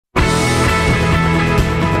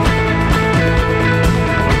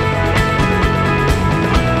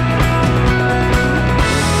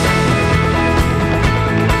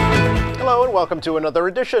Welcome to another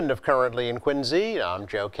edition of Currently in Quincy. I'm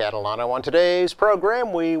Joe Catalano. On today's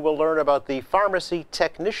program, we will learn about the pharmacy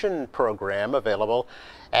technician program available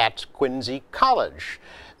at Quincy College.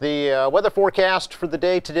 The weather forecast for the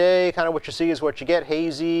day today, kind of what you see is what you get.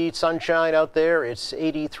 Hazy sunshine out there. It's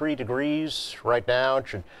 83 degrees right now. It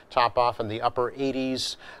should top off in the upper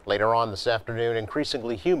 80s later on this afternoon.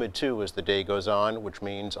 Increasingly humid too as the day goes on, which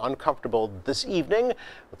means uncomfortable this evening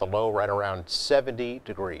with a low right around 70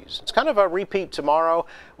 degrees. It's kind of a repeat tomorrow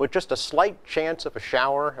with just a slight chance of a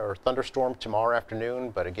shower or thunderstorm tomorrow afternoon,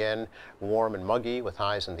 but again warm and muggy with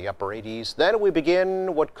highs in the upper 80s. Then we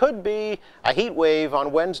begin what could be a heat wave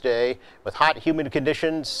on Wednesday with hot, humid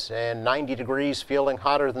conditions and 90 degrees, feeling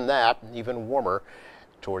hotter than that, even warmer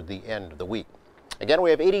toward the end of the week. Again,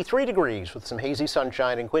 we have 83 degrees with some hazy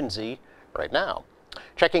sunshine in Quincy right now.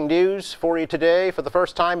 Checking news for you today for the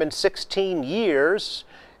first time in 16 years.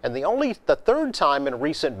 And the third time in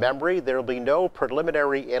recent memory, there will be no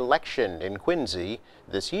preliminary election in Quincy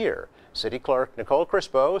this year. City Clerk Nicole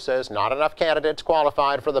Crispo says not enough candidates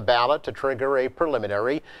qualified for the ballot to trigger a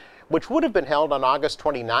preliminary, which would have been held on August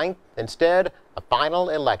 29th. Instead, a final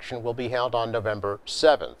election will be held on November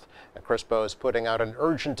 7th. And Crispo is putting out an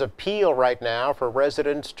urgent appeal right now for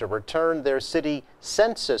residents to return their city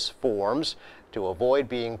census forms to avoid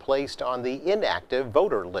being placed on the inactive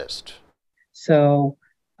voter list. So,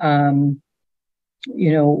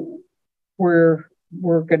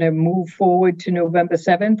 we're going to move forward to November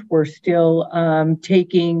 7th. We're still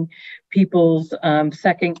taking people's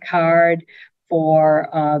second card for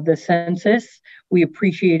the census. We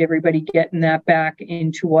appreciate everybody getting that back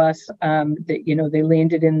into us. They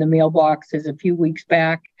landed in the mailboxes a few weeks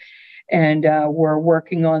back, and we're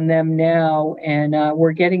working on them now, and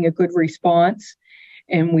we're getting a good response.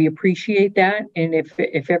 And we appreciate that. And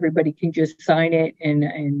if everybody can just sign it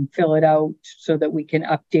and fill it out so that we can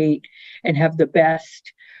update and have the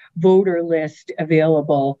best voter list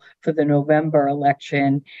available for the November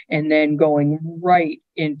election, and then going right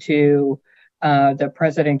into the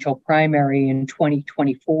presidential primary in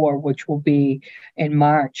 2024, which will be in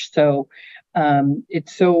March. So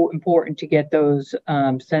it's so important to get those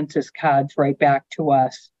census cards right back to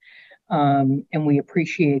us. And we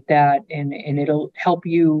appreciate that, and it'll help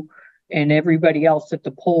you and everybody else at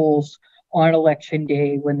the polls on election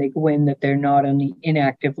day when they go in, that they're not on the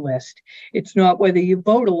inactive list. It's not whether you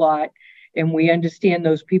vote a lot, and we understand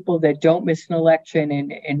those people that don't miss an election,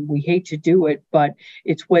 and we hate to do it, but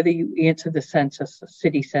it's whether you answer the census, the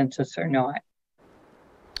city census, or not.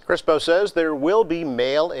 Crispo says there will be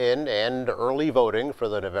mail-in and early voting for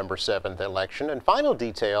the November 7th election, and final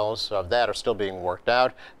details of that are still being worked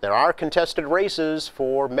out. There are contested races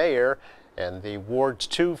for mayor and the wards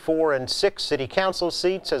 2, 4, and 6 city council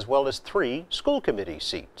seats, as well as 3 school committee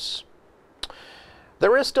seats.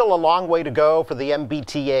 There is still a long way to go for the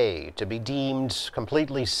MBTA to be deemed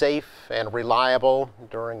completely safe and reliable.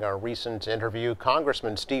 During a recent interview,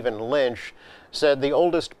 Congressman Stephen Lynch said the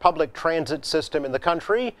oldest public transit system in the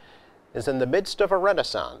country is in the midst of a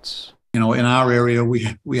renaissance. In our area,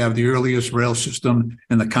 we have the earliest rail system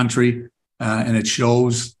in the country, and it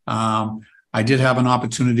shows. I did have an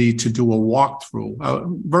opportunity to do a walkthrough.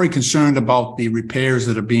 I'm very concerned about the repairs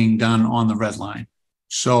that are being done on the Red Line.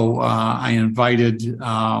 So I invited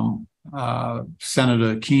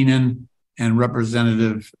Senator Keenan and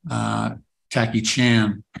Representative Taki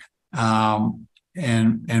Chan,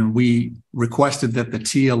 and we requested that the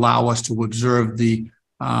T allow us to observe the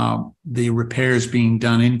repairs being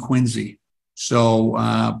done in Quincy. So,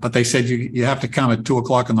 but they said you have to come at 2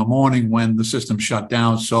 o'clock in the morning when the system shut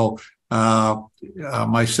down. So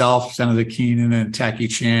myself, Senator Keenan, and Taki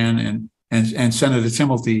Chan, and Senator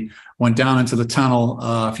Timothy went down into the tunnel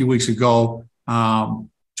a few weeks ago,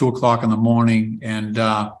 2 o'clock in the morning, and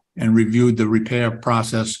reviewed the repair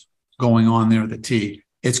process going on there at the T.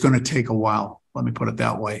 It's going to take a while. Let me put it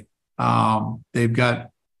that way. They've got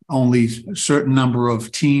only a certain number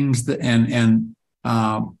of teams and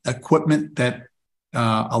equipment that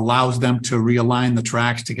allows them to realign the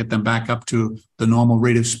tracks to get them back up to the normal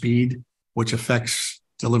rate of speed, which affects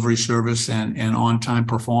delivery service and on-time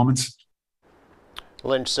performance.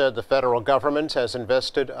 Lynch said the federal government has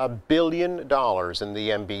invested $1 billion in the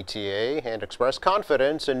MBTA and expressed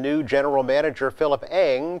confidence in new General Manager Philip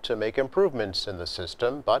Eng to make improvements in the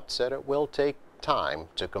system, but said it will take time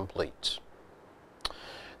to complete.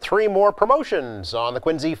 3 more promotions on the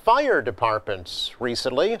Quincy Fire Department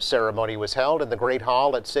recently. Ceremony was held in the Great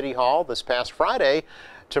Hall at City Hall this past Friday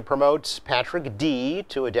to promote Patrick D.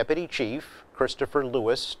 to a deputy chief, Christopher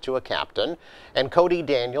Lewis to a captain, and Cody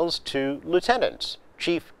Daniels to lieutenant.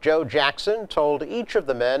 Chief Joe Jackson told each of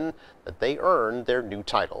the men that they earned their new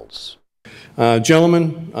titles.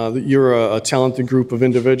 Gentlemen, you're a talented group of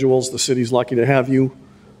individuals. The city's lucky to have you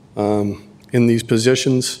in these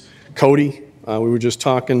positions. Cody, we were just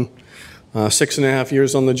talking, 6.5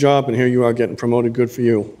 years on the job, and here you are getting promoted. Good for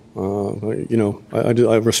you. You know,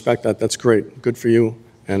 I respect that. That's great. Good for you.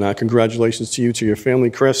 And congratulations to you, to your family,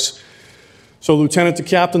 Chris. So lieutenant to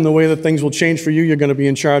captain, the way that things will change for you, you're going to be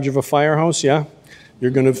in charge of a firehouse, yeah?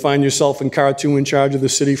 You're going to find yourself in car 2 in charge of the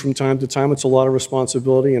city from time to time. It's a lot of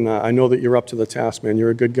responsibility, and I know that you're up to the task, man.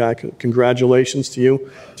 You're a good guy. Congratulations to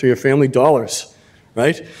you, to your family. Dollars,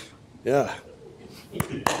 right? Yeah.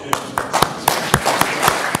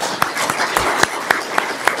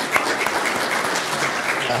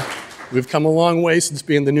 We've come a long way since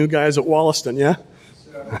being the new guys at Wollaston, yeah?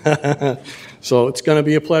 So it's going to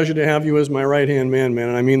be a pleasure to have you as my right-hand man,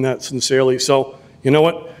 and I mean that sincerely. So, you know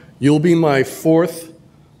what? You'll be my fourth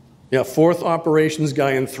operations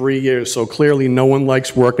guy in 3 years, so clearly no one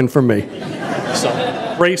likes working for me.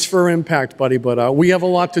 So, brace for impact, buddy, but we have a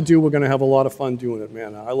lot to do. We're going to have a lot of fun doing it,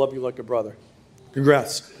 man. I love you like a brother.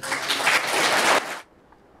 Congrats.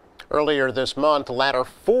 Earlier this month, Ladder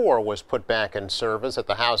 4 was put back in service at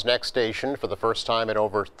the Howe's Neck station for the first time in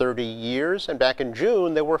over 30 years, and back in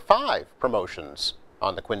June there were 5 promotions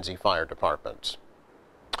on the Quincy Fire Department.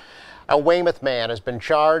 A Weymouth man has been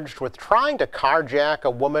charged with trying to carjack a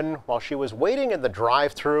woman while she was waiting in the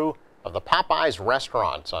drive-thru of the Popeyes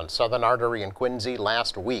restaurant on Southern Artery in Quincy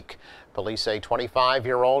last week. Police say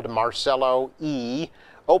 25-year-old Marcelo E.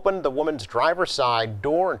 opened the woman's driver's side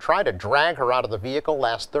door and tried to drag her out of the vehicle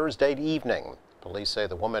last Thursday evening. Police say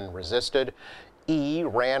the woman resisted. E.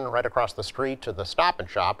 ran right across the street to the Stop and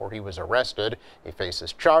Shop where he was arrested. He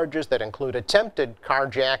faces charges that include attempted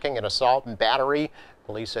carjacking and assault and battery.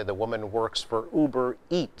 Police say the woman works for Uber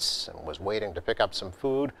Eats and was waiting to pick up some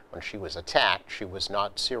food when she was attacked. She was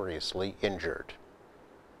not seriously injured.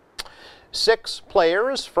 6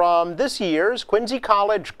 players from this year's Quincy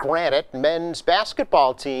College Granite men's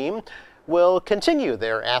basketball team will continue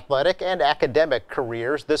their athletic and academic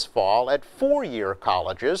careers this fall at 4-year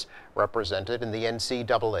colleges represented in the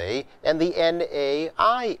NCAA and the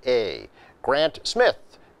NAIA. Grant Smith,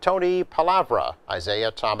 Tony Palavra, Isaiah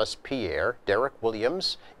Thomas Pierre, Derek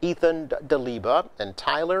Williams, Ethan DeLiba, and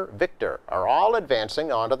Tyler Victor are all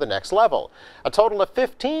advancing on to the next level. A total of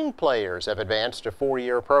 15 players have advanced to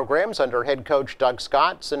 4-year programs under head coach Doug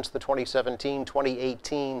Scott since the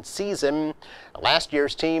 2017-2018 season. Last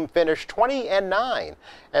year's team finished 20-9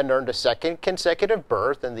 and earned a second consecutive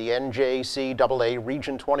berth in the NJCAA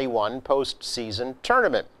Region 21 postseason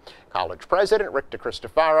tournament. College President Rick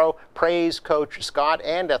DeCristofaro praised Coach Scott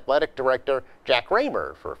and Athletic Director Jack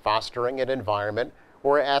Raymer for fostering an environment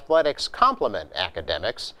where athletics complement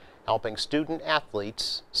academics, helping student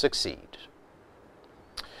athletes succeed.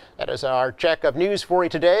 That is our check of news for you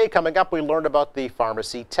today. Coming up, we learn about the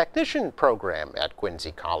pharmacy technician program at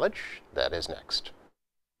Quincy College. That is next.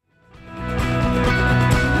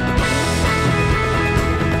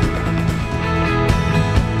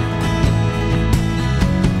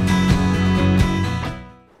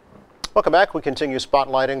 Welcome back. We continue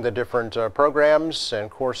spotlighting the different programs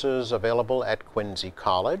and courses available at Quincy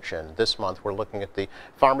College. And this month we're looking at the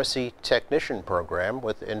pharmacy technician program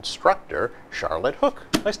with instructor Charlotte Hook.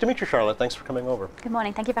 Nice to meet you, Charlotte. Thanks for coming over. Good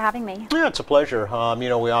morning. Thank you for having me. Yeah, it's a pleasure. You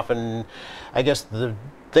know, we often, I guess,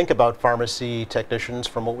 think about pharmacy technicians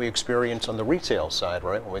from what we experience on the retail side,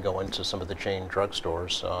 right? When we go into some of the chain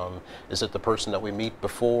drugstores. Is it the person that we meet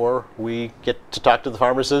before we get to talk to the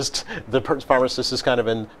pharmacist? The pharmacist is kind of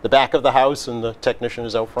in the back of the house and the technician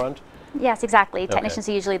is out front? Yes, exactly. Okay. Technicians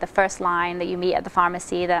are usually the first line that you meet at the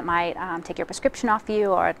pharmacy that might take your prescription off you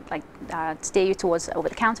or like steer you towards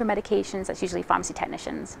over-the-counter medications. That's usually pharmacy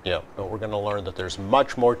technicians. Yeah, but we're going to learn that there's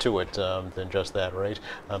much more to it than just that, right?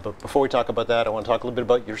 But before we talk about that, I want to talk a little bit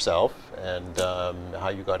about yourself and how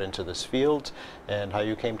you got into this field and how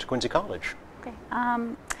you came to Quincy College. Okay.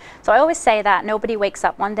 So I always say that nobody wakes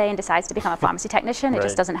up one day and decides to become a pharmacy technician. It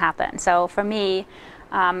just doesn't happen. So for me,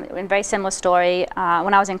 in a very similar story,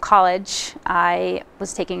 when I was in college, I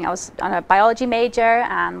was on a biology major,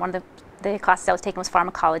 and one of the classes I was taking was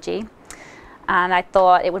pharmacology. And I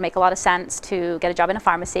thought it would make a lot of sense to get a job in a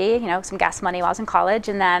pharmacy, you know, some gas money while I was in college,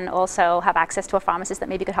 and then also have access to a pharmacist that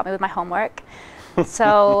maybe could help me with my homework.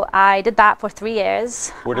 So I did that for 3 years.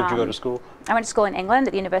 Where did you go to school? I went to school in England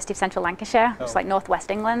at the University of Central Lancashire, which is like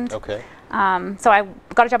northwest England. Okay. So I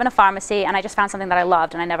got a job in a pharmacy, and I just found something that I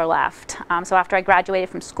loved, and I never left. So after I graduated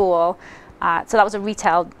from school, so that was a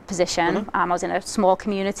retail position. I was in a small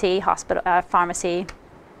community hospital pharmacy.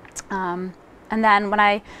 And then when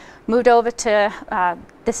I moved over to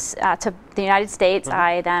to the United States,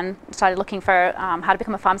 I then started looking for how to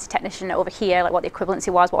become a pharmacy technician over here, like what the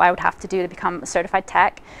equivalency was, what I would have to do to become a certified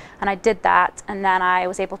tech. And I did that, and then I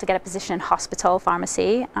was able to get a position in hospital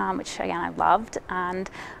pharmacy, which again I loved. And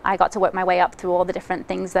I got to work my way up through all the different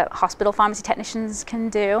things that hospital pharmacy technicians can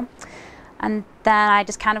do. And then I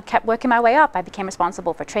just kind of kept working my way up. I became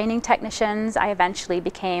responsible for training technicians. I eventually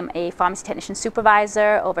became a pharmacy technician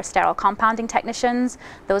supervisor over sterile compounding technicians.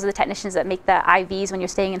 Those are the technicians that make the IVs when you're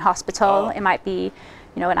staying in hospital. It might be,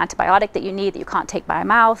 you know, an antibiotic that you need that you can't take by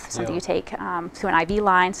mouth, something you take through an IV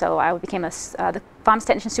line. So I became the pharmacy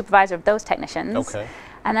technician supervisor of those technicians.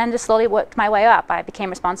 And then just slowly worked my way up. I became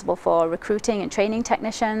responsible for recruiting and training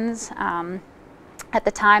technicians. At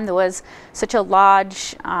the time, there was such a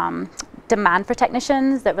large demand for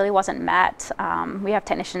technicians that really wasn't met. We have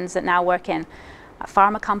technicians that now work in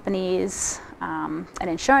pharma companies and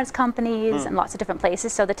insurance companies and lots of different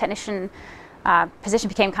places. So the technician position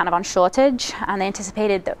became kind of on shortage, and they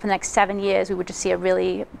anticipated that for the next 7 years we would just see a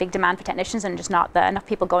really big demand for technicians and just not enough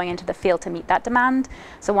people going into the field to meet that demand.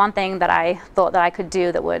 So one thing that I thought that I could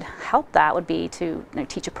do that would help that would be to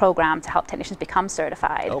teach a program to help technicians become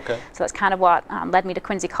certified. So that's kind of what led me to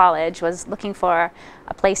Quincy College, was looking for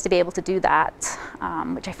a place to be able to do that,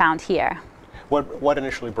 which I found here. What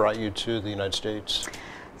initially brought you to the United States?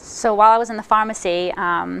 So while I was in the pharmacy,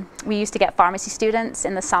 we used to get pharmacy students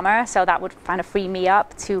in the summer, so that would kind of free me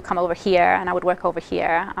up to come over here, and I would work over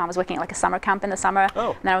here. I was working at like a summer camp in the summer,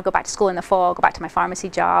 and then I would go back to school in the fall, go back to my pharmacy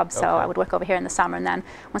job, so I would work over here in the summer, and then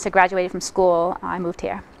once I graduated from school, I moved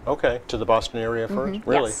here. To the Boston area first?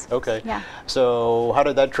 Really? Yes. Yeah. So how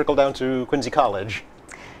did that trickle down to Quincy College?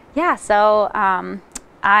 Yeah, so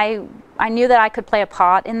I knew that I could play a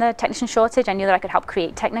part in the technician shortage. I knew that I could help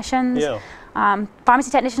create technicians.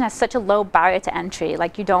 Pharmacy technician has such a low barrier to entry.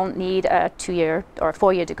 Like, you don't need a 2-year or a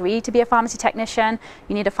 4-year degree to be a pharmacy technician.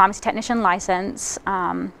 You need a pharmacy technician license,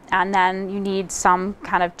 and then you need some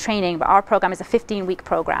kind of training. But our program is a 15-week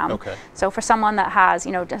program. So for someone that has,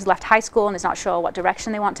 has left high school and is not sure what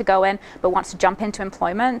direction they want to go in, but wants to jump into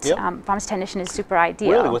employment, pharmacy technician is super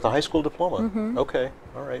ideal. Really, with a high school diploma?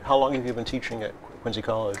 All right. How long have you been teaching at Quincy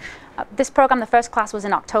College? This program, the first class was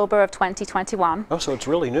in October of 2021. Oh, so it's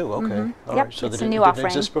really new. All right. So it's a new offering.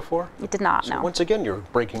 Did it exist before? It did not, no. Once again, you're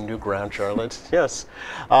breaking new ground, Charlotte. Yes.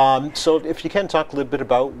 So if you can talk a little bit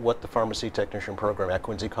about what the pharmacy technician program at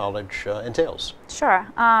Quincy College entails. Sure.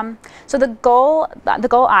 So the goal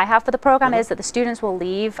I have for the program is that the students will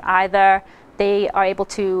leave either they are able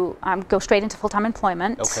to go straight into full-time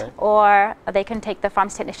employment, or they can take the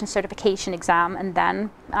pharmacy technician certification exam and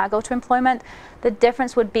then go to employment. The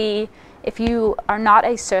difference would be if you are not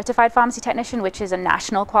a certified pharmacy technician, which is a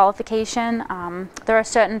national qualification, there are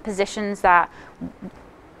certain positions that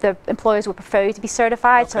the employers would prefer you to be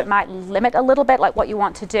certified, so it might limit a little bit like what you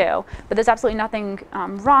want to do. But there's absolutely nothing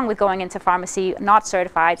wrong with going into pharmacy not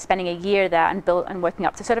certified, spending a year there and working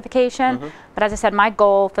up to certification. But as I said, my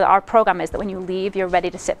goal for our program is that when you leave, you're ready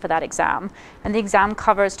to sit for that exam. And the exam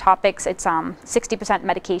covers topics. It's 60%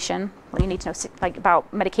 medication. Well, you need to know like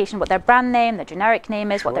about medication, what their brand name, their generic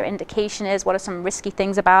name is, what their indication is, what are some risky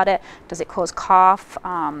things about it. Does it cause cough?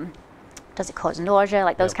 Does it cause nausea,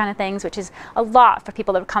 like those kind of things, which is a lot for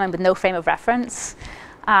people that are coming with no frame of reference.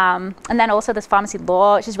 And then also there's pharmacy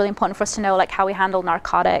law, which is really important for us to know, like how we handle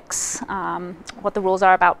narcotics, what the rules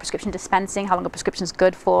are about prescription dispensing, how long a prescription is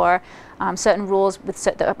good for, certain rules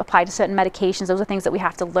that apply to certain medications. Those are things that we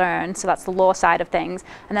have to learn. So that's the law side of things.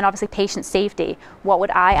 And then obviously patient safety. What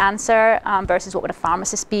would I answer versus what would a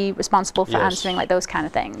pharmacist be responsible for answering, like those kind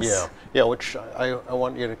of things. Yeah, which I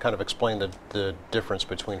want you to kind of explain the difference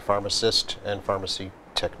between pharmacist and pharmacy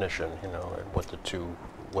technician, and what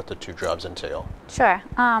the two jobs entail. Sure.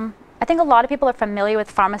 I think a lot of people are familiar with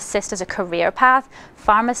pharmacist as a career path.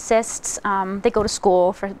 Pharmacists, they go to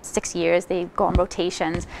school for 6 years, they go on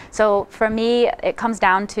rotations. So for me, it comes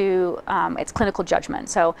down to it's clinical judgment.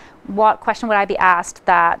 So what question would I be asked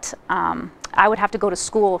that I would have to go to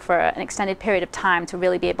school for an extended period of time to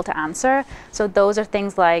really be able to answer? So those are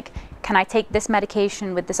things like, can I take this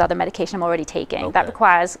medication with this other medication I'm already taking? That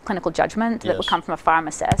requires clinical judgment that would come from a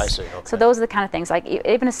pharmacist. I see. So those are the kind of things, like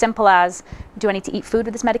even as simple as, do I need to eat food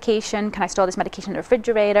with this medication? Can I store this medication in the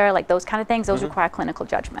refrigerator? Like those kind of things, those require clinical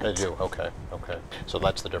judgment. They do, okay. So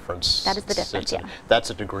that's the difference. That is the difference, That's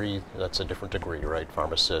a degree, that's a different degree, right?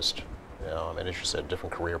 Pharmacist. And as you said,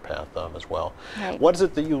 different career path as well. What is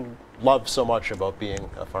it that you love so much about being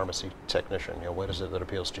a pharmacy technician? What is it that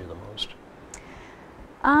appeals to you the most?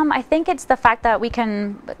 I think it's the fact that we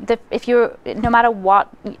can, no matter what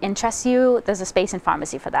interests you, there's a space in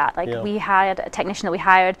pharmacy for that. Like we had a technician that we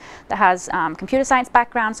hired that has computer science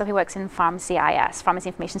background, so he works in pharmacy IS, pharmacy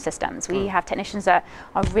information systems. We have technicians that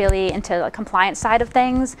are really into the compliance side of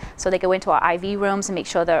things, so they go into our IV rooms and make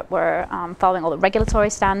sure that we're following all the regulatory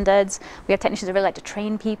standards. We have technicians that really like to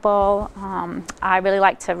train people. I really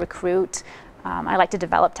like to recruit. I like to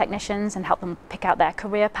develop technicians and help them pick out their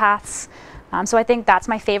career paths. So I think that's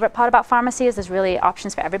my favorite part about pharmacy, is there's really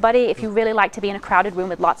options for everybody. If you really like to be in a crowded room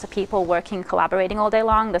with lots of people working, collaborating all day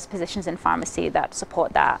long, there's positions in pharmacy that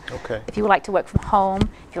support that. Okay. If you like to work from home,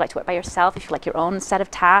 if you like to work by yourself, if you like your own set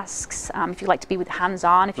of tasks, if you like to be with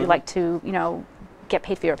hands-on, if you like to, get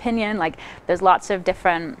paid for your opinion, like there's lots of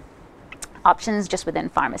different options just within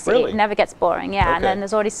pharmacy. Really? It never gets boring, yeah. Okay. And then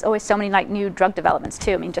there's always so many like new drug developments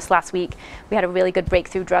too. I mean, just last week we had a really good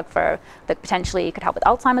breakthrough drug that potentially could help with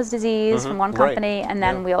Alzheimer's disease from one company, and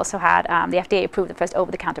then we also had the FDA approved the first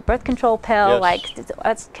over-the-counter birth control pill. Yes. Like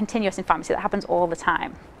that's continuous in pharmacy. That happens all the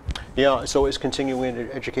time. Yeah. So is continuing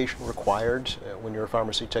education required when you're a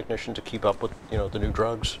pharmacy technician to keep up with the new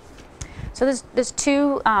drugs? So there's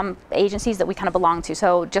two agencies that we kind of belong to.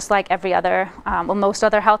 So just like every other, most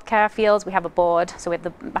other healthcare fields, we have a board. So we have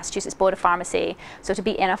the Massachusetts Board of Pharmacy. So to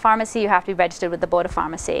be in a pharmacy, you have to be registered with the Board of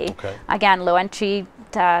Pharmacy. Okay. Again,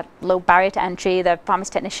 low barrier to entry. The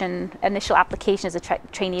pharmacy technician initial application is a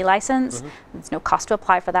trainee license. There's no cost to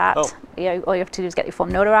apply for that. All you have to do is get your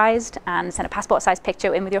form notarized and send a passport-sized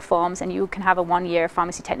picture in with your forms, and you can have a 1-year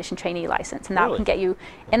pharmacy technician trainee license, and that can get you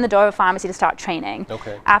in the door of a pharmacy to start training.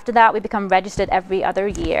 Okay. After that, we become registered every other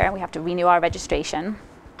year. We have to renew our registration.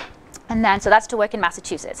 And then, so that's to work in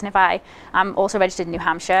Massachusetts. And if I'm also registered in New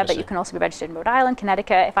Hampshire, but you can also be registered in Rhode Island,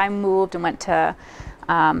 Connecticut. If I moved and went to, if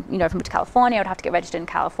I moved to California, I would have to get registered in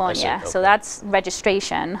California. Okay. So that's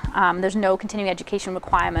registration. There's no continuing education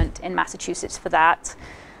requirement in Massachusetts for that.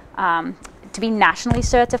 To be nationally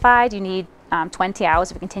certified, you need 20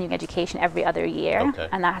 hours of continuing education every other year,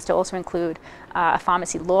 and that has to also include a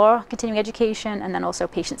pharmacy law continuing education, and then also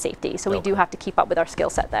patient safety. So we do have to keep up with our skill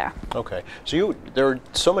set there. Okay. So there are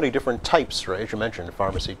so many different types, right? As you mentioned,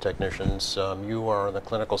 pharmacy technicians. You are on the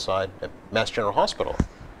clinical side at Mass General Hospital.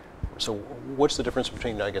 So what's the difference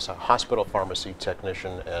between, I guess, a hospital pharmacy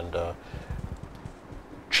technician and a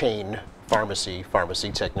chain pharmacy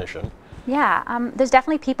technician? Yeah, there's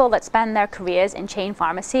definitely people that spend their careers in chain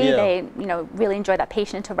pharmacy. Yeah. They, really enjoy that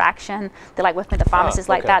patient interaction. They like working with the pharmacists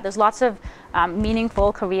like that. There's lots of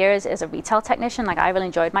meaningful careers as a retail technician. Like I really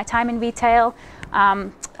enjoyed my time in retail.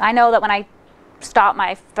 I know that when I start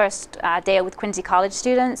my first day with Quincy College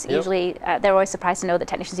students, usually they're always surprised to know that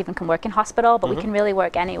technicians even can work in hospital, but we can really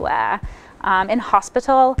work anywhere. In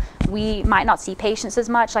hospital, we might not see patients as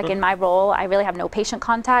much. Like in my role, I really have no patient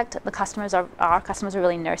contact. Our customers are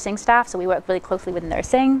really nursing staff, so we work really closely with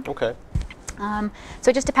nursing. Okay. So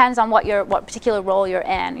it just depends on what particular role you're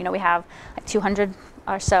in. We have like 200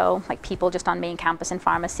 or so people just on main campus in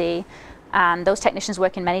pharmacy. And those technicians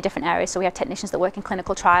work in many different areas. So we have technicians that work in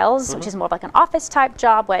clinical trials, which is more of like an office type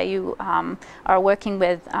job where you are working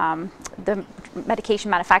with the medication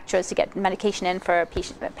manufacturers to get medication in for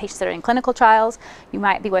patients that are in clinical trials. You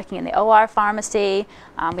might be working in the OR pharmacy.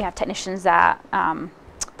 We have technicians that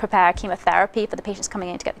prepare chemotherapy for the patients coming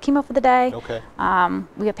in to get the chemo for the day. Okay.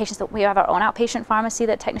 We have our own outpatient pharmacy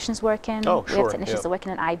that technicians work in. Oh, sure. We have technicians that work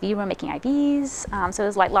in an IV room making IVs. So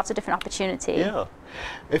there's like lots of different opportunity. Yeah.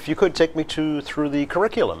 If you could take me through the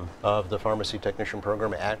curriculum of the pharmacy technician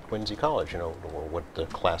program at Quincy College, what the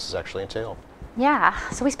classes actually entail. Yeah,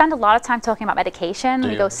 so we spend a lot of time talking about medication.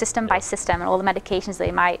 We go system by system and all the medications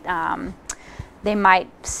they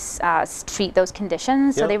might treat those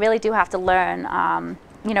conditions. So they really do have to learn.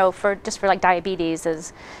 For like diabetes,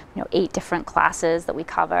 there's 8 different classes that we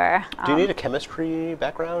cover. Do you need a chemistry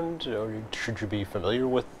background, or should you be familiar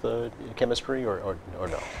with chemistry, or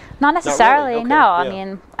no? Not necessarily. Not really. Okay.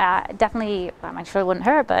 No, I mean, definitely. I'm sure it wouldn't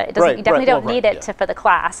hurt, but it doesn't. You definitely don't need it for the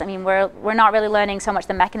class. I mean, we're not really learning so much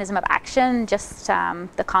the mechanism of action, just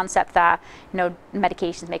the concept that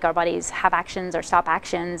medications make our bodies have actions or stop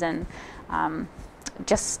actions, and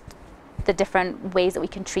just the different ways that we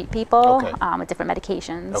can treat people with different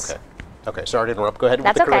medications. Okay. Okay, sorry to interrupt. Go ahead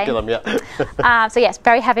with the curriculum. Yeah. So yes,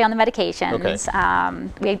 very heavy on the medications. Okay.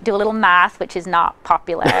 We do a little math, which is not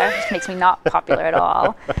popular. Which makes me not popular at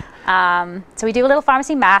all. So we do a little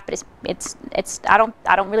pharmacy math, but it's I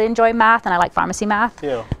don't really enjoy math, and I like pharmacy math.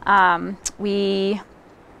 Yeah. We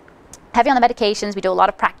heavy on the medications. We do a lot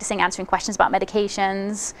of practicing answering questions about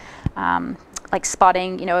medications. Like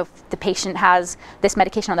spotting, if the patient has this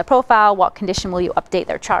medication on their profile, what condition will you update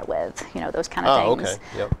their chart with? Those kind of things.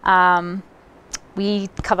 Okay. Yep. we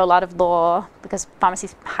cover a lot of law because pharmacy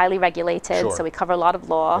is highly regulated, Sure. so we cover a lot of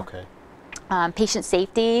law. Okay. Patient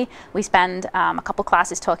safety, we spend a couple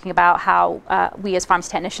classes talking about how we as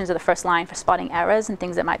pharmacy technicians are the first line for spotting errors and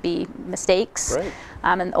things that might be mistakes, Great.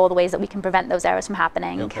 and all the ways that we can prevent those errors from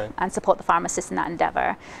happening, Okay. and support the pharmacist in that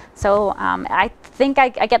endeavor. So I think I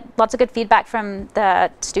get lots of good feedback from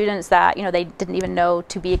the students that, you know, they didn't even know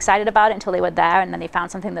to be excited about it until they were there, and then they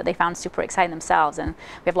found something that they found super exciting themselves. And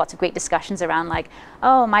we have lots of great discussions around, like,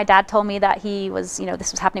 oh, my dad told me that he was, you know,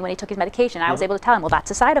 this was happening when he took his medication. I was able to tell him, well,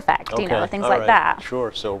 that's a side effect, you know, things all like right. that.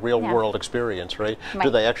 Sure, so real world experience, right?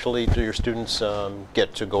 Right. Do your students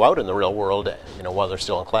get to go out in the real world, you know, while they're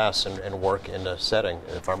still in class and work in a setting,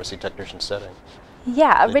 a pharmacy technician setting?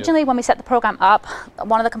 Yeah, originally when we set the program up,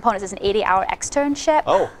 one of the components is an 80-hour externship.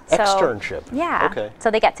 Oh, So, externship. Yeah. Okay.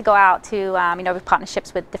 So they get to go out to, you know, with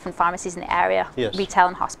partnerships with different pharmacies in the area, Yes. retail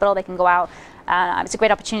and hospital. They can go out. It's a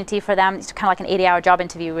great opportunity for them. It's kind of like an 80-hour job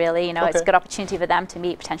interview, really. You know, it's a Okay. good opportunity for them to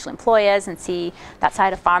meet potential employers and see that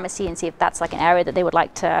side of pharmacy and see if that's like an area that they would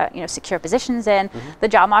like to, you know, secure positions in. The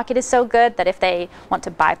job market is so good that if they want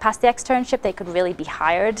to bypass the externship, they could really be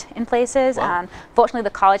hired in places. Wow. And fortunately,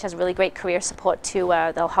 the college has really great career support too.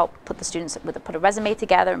 They'll help put the students put a resume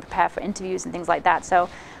together and prepare for interviews and things like that. So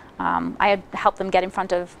I had helped them get in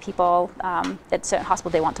front of people at certain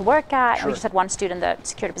hospitals they want to work at. Sure. We just had one student that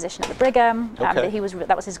secured a position at the Brigham. Okay.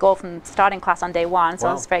 That was his goal from starting class on day one, so I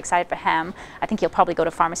Wow. was very excited for him. I think he'll probably go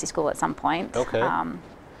to pharmacy school at some point. Okay.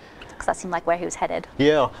 Because that seemed like where he was headed.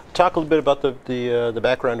 Yeah, talk a little bit about the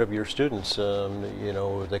background of your students. You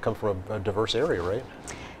know, they come from a diverse area, right?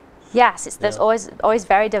 Yes, there's always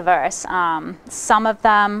very diverse. Some of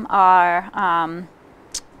them are,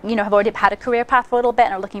 you know, have already had a career path for a little bit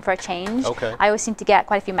and are looking for a change. Okay. I always seem to get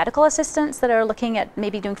quite a few medical assistants that are looking at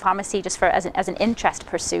maybe doing pharmacy just as an interest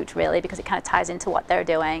pursuit, really, because it kind of ties into what they're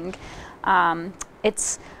doing.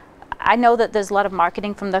 I know that there's a lot of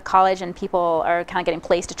marketing from the college and people are kind of getting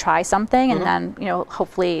placed to try something and then, you know,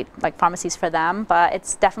 hopefully like pharmacies for them, but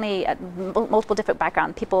it's definitely multiple different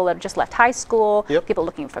backgrounds. People that have just left high school, people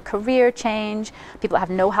looking for career change, people that have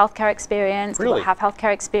no healthcare experience, people that have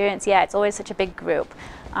healthcare experience. Yeah, it's always such a big group.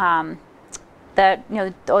 That, you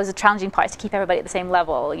know, always a challenging part is to keep everybody at the same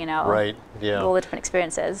level, you know. Right, yeah. All the different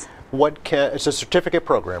experiences. It's a certificate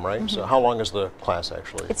program, right? So how long is the class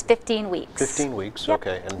actually? It's 15 weeks. 15 weeks, Yep.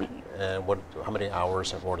 okay. And how many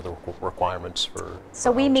hours and what are the requirements for? So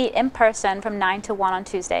we meet in person from 9 to 1 on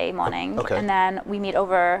Tuesday morning, Okay. and then we meet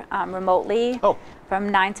over remotely from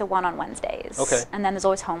 9 to 1 on Wednesdays. Okay. And then there's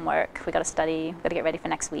always homework. We got to study. We got to get ready for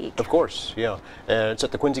next week. Of course, yeah. And it's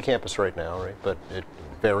at the Quincy campus right now, right? But it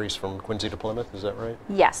varies from Quincy to Plymouth, is that right?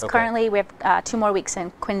 Yes. Okay. Currently, we have 2 more weeks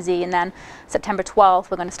in Quincy, and then September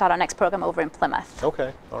 12th, we're going to start our next program over in Plymouth.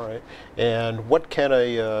 Okay, all right. And what can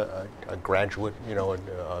a graduate, you know,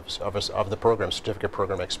 of the program, certificate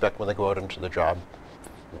program, expect when they go out into the job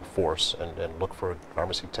force and look for a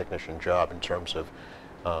pharmacy technician job in terms of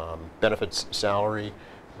benefits, salary,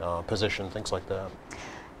 position, things like that?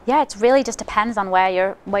 Yeah, it really just depends on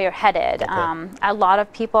where you're headed. Okay. A lot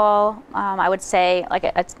of people, I would say, like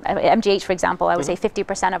at MGH, for example, I would say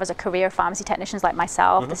 50% of us are career pharmacy technicians like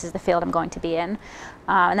myself. This is the field I'm going to be in.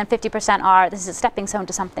 And then 50% are, this is a stepping stone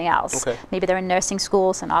to something else. Okay. Maybe they're in nursing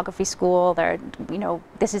school, sonography school, you know,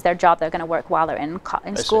 this is their job they're going to work while they're in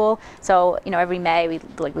school. So, you know, every May we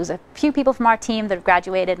lose a few people from our team that have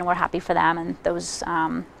graduated, and we're happy for them, and those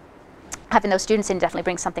having those students in definitely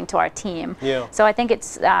brings something to our team. Yeah. So I think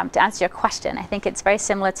it's, to answer your question, I think it's very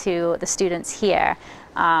similar to the students here.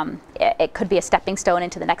 It could be a stepping stone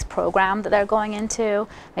into the next program that they're going into.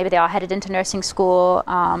 Maybe they are headed into nursing school.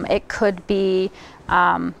 It could be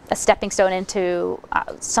a stepping stone into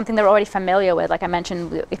something they're already familiar with. Like I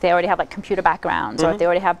mentioned, if they already have like computer backgrounds, or if they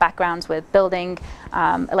already have backgrounds with building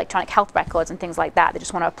electronic health records and things like that, they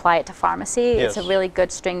just want to apply it to pharmacy. Yes. It's a really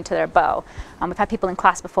good string to their bow. We've had people in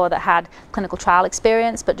class before that had clinical trial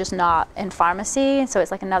experience, but just not in pharmacy. So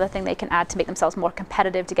it's like another thing they can add to make themselves more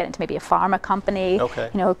competitive to get into maybe a pharma company. Okay.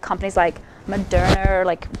 You know, companies like Moderna are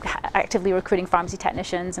like actively recruiting pharmacy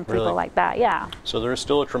technicians and people Really? like that. Yeah. So there is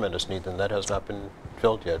still a tremendous need, and that has not been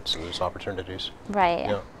filled yet, so there's opportunities. Right.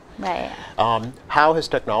 Yeah. Right. How has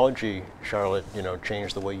technology, Charlotte, you know,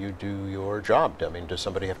 changed the way you do your job? I mean, does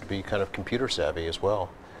somebody have to be kind of computer savvy as well?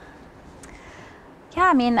 Yeah,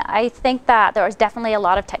 I mean, I think that there is definitely a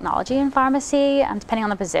lot of technology in pharmacy, depending on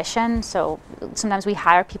the position. So sometimes we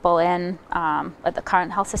hire people in at the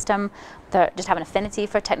current health system that just have an affinity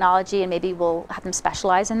for technology, and maybe we'll have them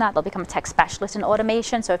specialize in that. They'll become a tech specialist in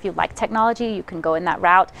automation. So if you like technology, you can go in that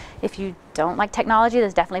route. If you don't like technology,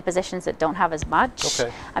 there's definitely positions that don't have as much.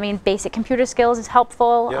 Okay. I mean, basic computer skills is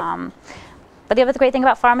helpful. Yep. But the other great thing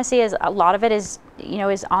about pharmacy is a lot of it is, you know,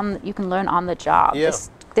 you can learn on the job. Yeah.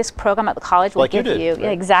 This program at the college will give you, right?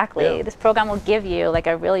 yeah, exactly. Yeah. This program will give you like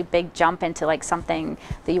a really big jump into like something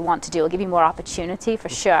that you want to do. It'll give you more opportunity for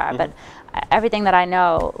sure. But everything that I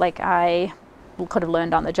know, like I could have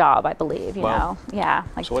learned on the job, I believe, you know. Yeah.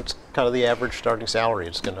 Like, so what's kind of the average starting salary?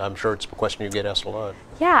 I'm sure it's a question you get asked a lot.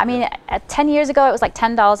 yeah, I mean, 10 years ago, it was like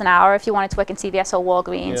 $10 an hour if you wanted to work in CVS or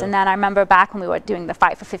Walgreens. Yeah. And then I remember back when we were doing the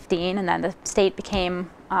Fight for 15, and then the state became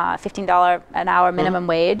 $15 an hour minimum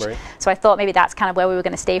wage. Right. So I thought maybe that's kind of where we were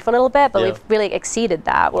going to stay for a little bit, but Yeah. we've really exceeded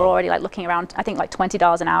that. We're already like looking around, I think like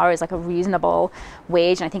 $20 an hour is like a reasonable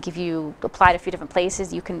wage. And I think if you apply to a few different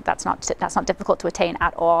places, you can, that's not difficult to attain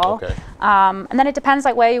at all. Okay. And then it depends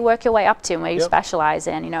like where you work your way up to and where you Yep. specialize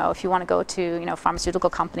in. You know, if you want to go to, you know, pharmaceutical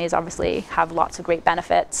companies obviously have lots of great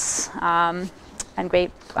benefits and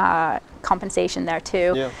great compensation there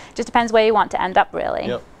too. Yeah. Just depends where you want to end up, really.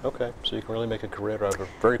 Yeah. Okay. So you can really make a career out of it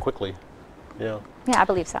very quickly. Yeah. Yeah, I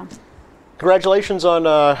believe so. Congratulations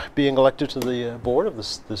on being elected to the board of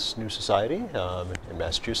this new society in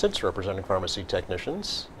Massachusetts, representing pharmacy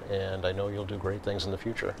technicians. And I know you'll do great things in the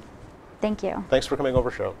future. Thank you. Thanks for coming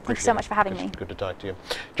over, Cheryl. Thanks so much for having me. Good to talk to you.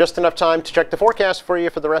 Just enough time to check the forecast for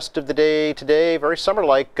you for the rest of the day today. Very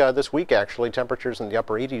summer-like this week, actually. Temperatures in the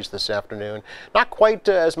upper 80s this afternoon. Not quite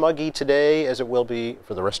as muggy today as it will be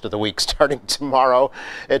for the rest of the week starting tomorrow.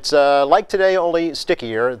 It's like today, only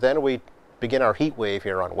stickier. Then we begin our heat wave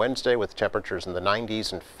here on Wednesday with temperatures in the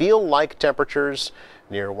 90s and feel-like temperatures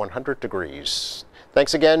near 100 degrees.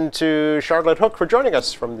 Thanks again to Charlotte Hook for joining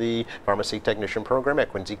us from the Pharmacy Technician program at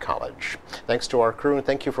Quincy College. Thanks to our crew and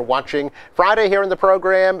thank you for watching. Friday here in the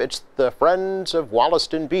program, it's the Friends of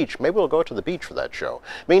Wollaston Beach. Maybe we'll go to the beach for that show.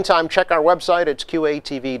 Meantime, check our website. It's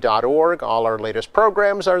qatv.org. All our latest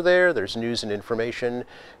programs are there. There's news and information,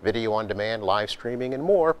 video on demand, live streaming, and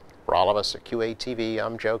more. For all of us at QATV,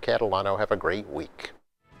 I'm Joe Catalano. Have a great week.